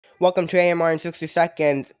Welcome to AMR in 60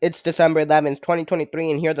 seconds. It's December 11th,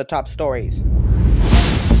 2023, and here are the top stories.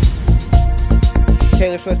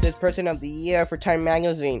 Taylor Swift is Person of the Year for Time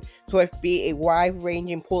magazine. Swift beat a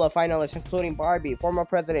wide-ranging pool of finalists including Barbie, former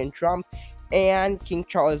President Trump, and King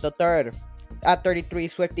Charles III. At 33,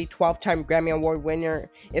 Swiftie, 12-time Grammy Award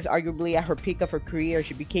winner, is arguably at her peak of her career.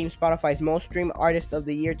 She became Spotify's most streamed artist of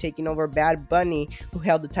the year, taking over Bad Bunny, who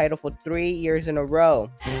held the title for 3 years in a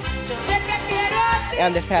row.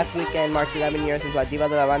 And this past weekend marks 11 years since La Diva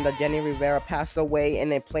de la Banda Jenny Rivera passed away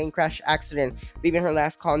in a plane crash accident, leaving her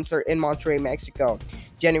last concert in Monterrey, Mexico.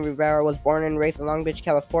 Jenny Rivera was born and raised in Long Beach,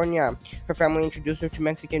 California. Her family introduced her to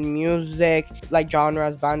Mexican music like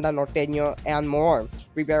genres banda, norteño, and more.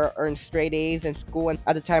 Rivera earned straight A's in school, and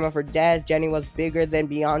at the time of her death, Jenny was bigger than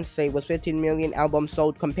Beyonce, with 15 million albums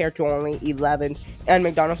sold compared to only 11. And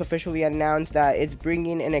McDonald's officially announced that it's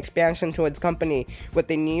bringing an expansion to its company with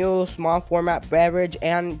a new small format beverage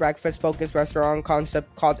and breakfast-focused restaurant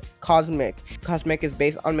concept called Cosmic. Cosmic is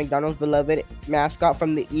based on McDonald's beloved mascot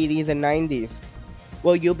from the 80s and 90s.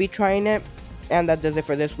 Will you be trying it? And that does it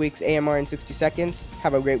for this week's AMR in 60 seconds.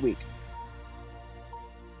 Have a great week.